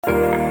Hi,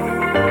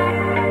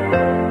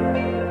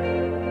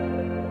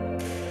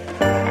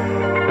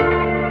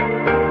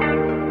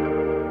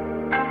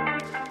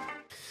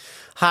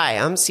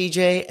 I'm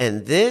CJ,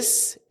 and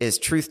this is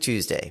Truth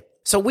Tuesday.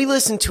 So we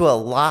listen to a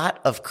lot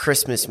of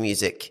Christmas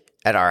music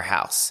at our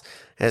house.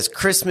 As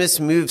Christmas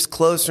moves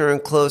closer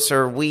and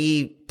closer,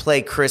 we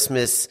play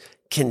Christmas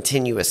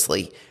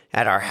continuously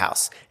at our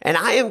house. And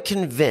I am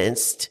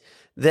convinced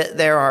that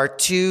there are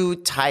two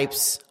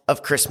types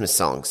of Christmas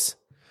songs.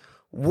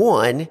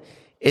 One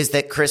is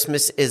that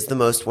Christmas is the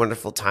most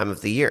wonderful time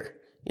of the year.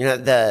 You know,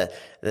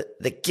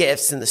 the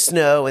gifts and the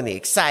snow and the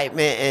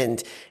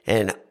excitement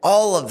and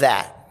all of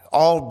that,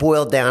 all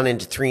boiled down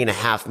into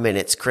 3.5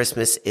 minutes.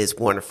 Christmas is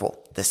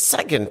wonderful. The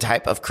second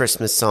type of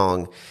Christmas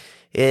song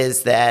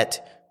is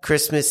that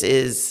Christmas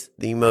is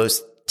the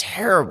most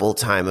terrible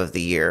time of the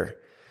year.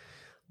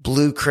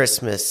 Blue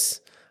Christmas.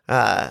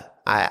 I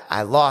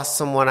lost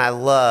someone I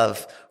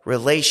love.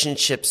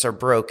 Relationships are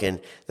broken.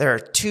 There are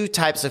two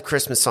types of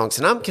Christmas songs,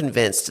 and I'm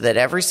convinced that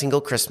every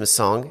single Christmas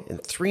song in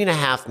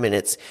 3.5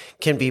 minutes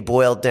can be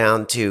boiled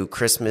down to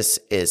Christmas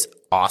is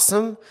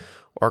awesome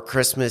or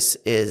Christmas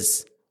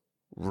is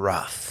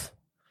rough.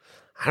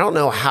 I don't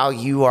know how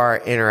you are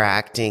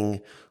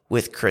interacting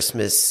with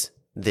Christmas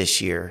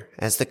this year.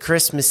 As the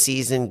Christmas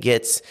season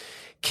gets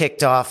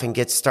kicked off and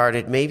gets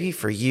started, maybe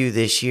for you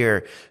this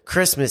year,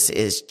 Christmas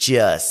is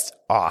just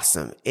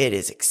awesome. It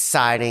is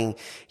exciting.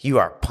 You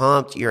are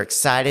pumped. You're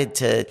excited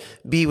to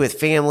be with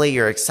family.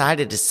 You're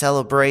excited to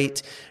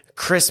celebrate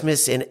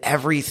Christmas in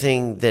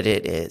everything that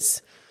it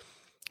is.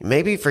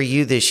 Maybe for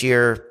you this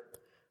year,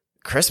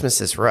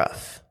 Christmas is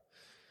rough.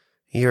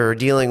 You're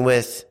dealing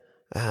with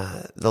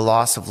the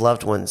loss of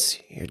loved ones.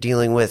 You're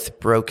dealing with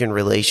broken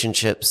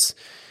relationships.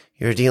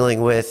 You're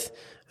dealing with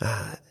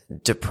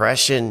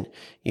depression.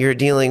 You're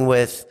dealing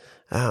with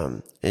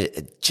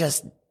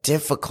just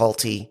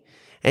difficulty.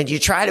 And you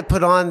try to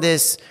put on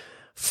this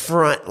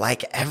front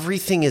like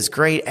everything is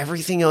great,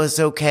 everything is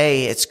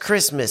okay, it's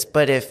Christmas.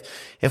 But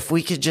if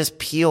we could just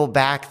peel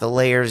back the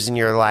layers in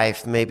your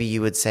life, maybe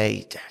you would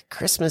say,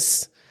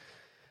 Christmas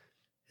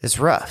is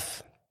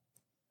rough.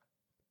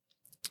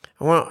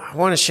 I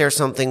want to share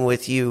something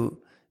with you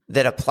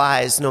that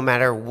applies no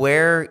matter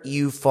where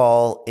you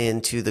fall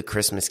into the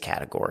Christmas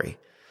category.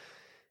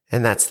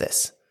 And that's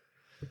this.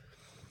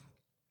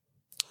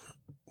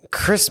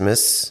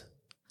 Christmas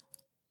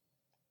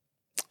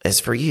is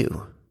for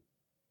you.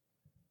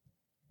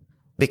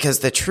 Because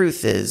the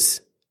truth is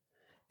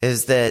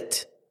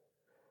that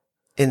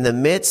in the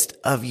midst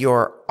of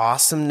your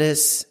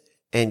awesomeness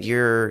and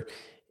your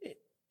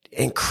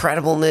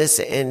incredibleness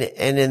and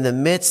in the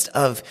midst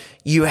of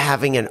you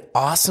having an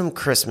awesome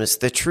Christmas,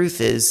 the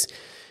truth is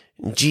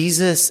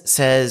Jesus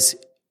says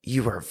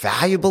you are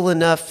valuable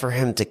enough for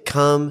him to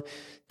come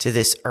to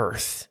this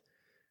earth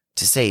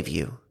to save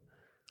you.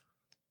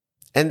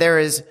 And there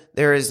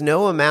is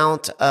no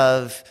amount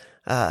of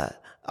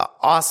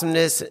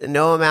awesomeness,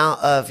 no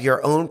amount of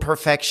your own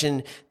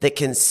perfection that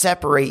can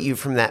separate you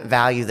from that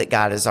value that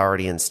God has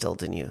already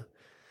instilled in you.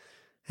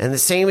 And the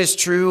same is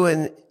true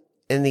in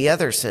the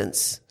other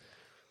sense,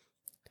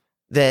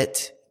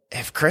 that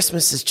if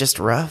Christmas is just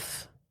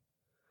rough,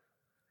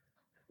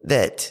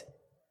 that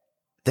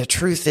the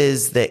truth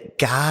is that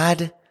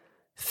God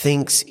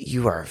thinks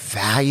you are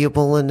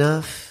valuable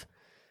enough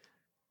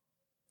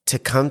to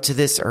come to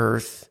this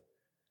earth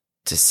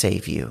to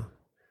save you,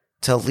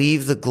 to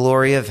leave the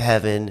glory of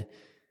heaven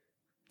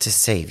to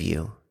save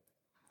you.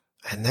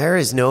 And there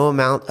is no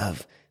amount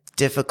of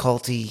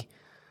difficulty.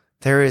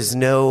 There is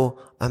no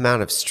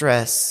amount of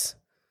stress.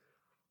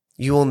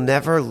 You will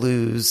never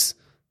lose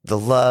the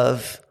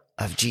love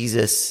of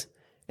Jesus,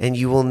 and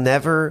you will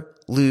never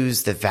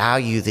lose the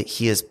value that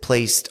he has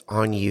placed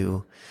on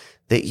you,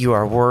 that you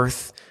are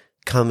worth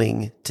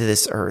coming to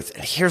this earth.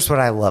 And here's what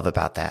I love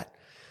about that.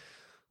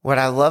 What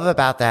I love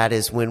about that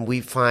is when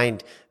we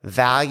find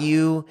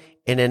value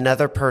in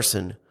another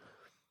person,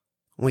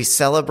 we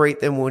celebrate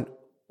them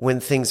when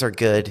things are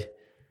good,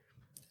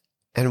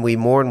 and we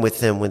mourn with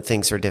them when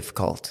things are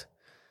difficult.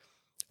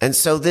 And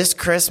so this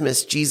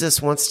Christmas,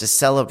 Jesus wants to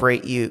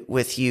celebrate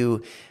with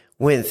you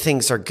when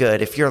things are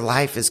good. If your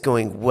life is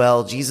going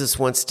well, Jesus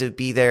wants to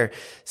be there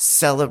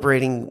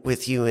celebrating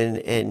with you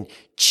and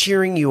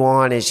cheering you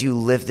on as you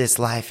live this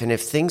life. And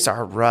if things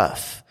are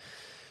rough,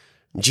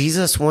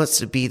 Jesus wants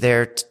to be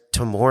there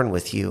to mourn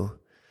with you.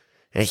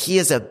 And he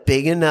is a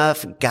big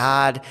enough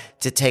God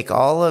to take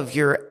all of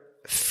your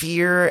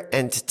fear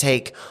and to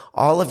take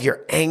all of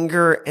your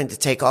anger and to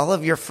take all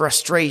of your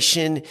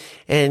frustration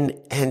and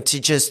to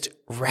just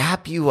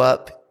wrap you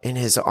up in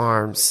his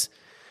arms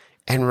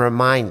and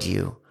remind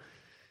you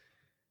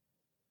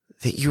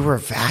that you are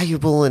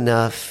valuable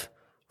enough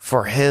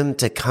for him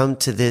to come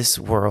to this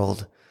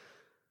world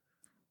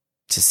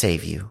to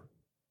save you.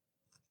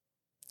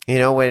 You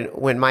know,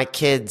 when my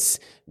kids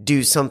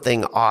do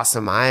something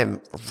awesome,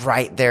 I'm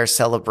right there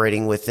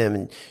celebrating with them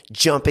and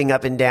jumping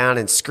up and down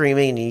and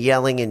screaming and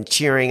yelling and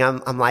cheering.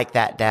 I'm like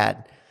that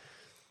dad.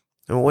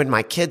 And when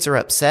my kids are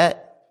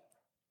upset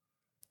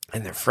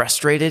and they're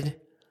frustrated,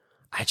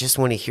 I just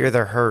want to hear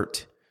their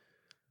hurt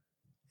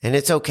And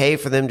it's okay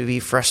for them to be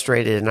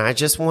frustrated. And I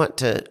just want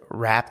to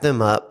wrap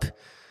them up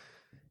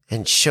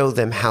and show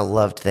them how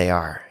loved they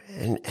are.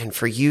 And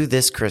for you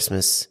this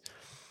Christmas,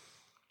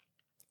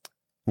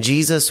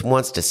 Jesus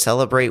wants to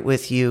celebrate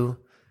with you.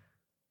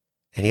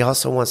 And he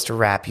also wants to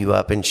wrap you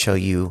up and show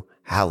you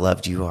how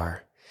loved you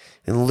are.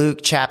 In Luke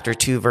chapter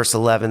 2, verse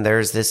 11,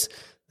 there's this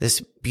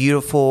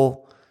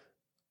beautiful,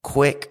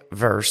 quick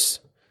verse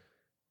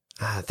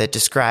that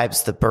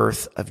describes the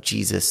birth of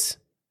Jesus.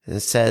 And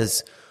it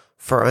says,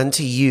 For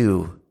unto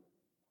you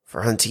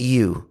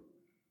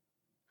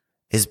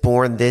is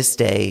born this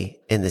day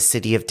in the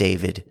city of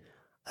David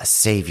a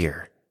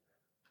Savior,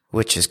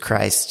 which is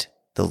Christ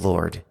the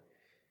Lord.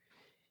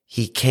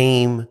 He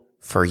came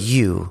for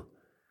you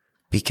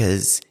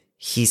because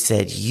he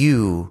said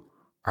you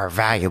are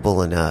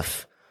valuable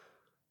enough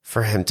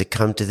for him to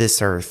come to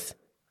this earth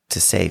to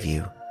save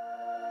you.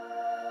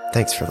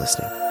 Thanks for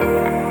listening.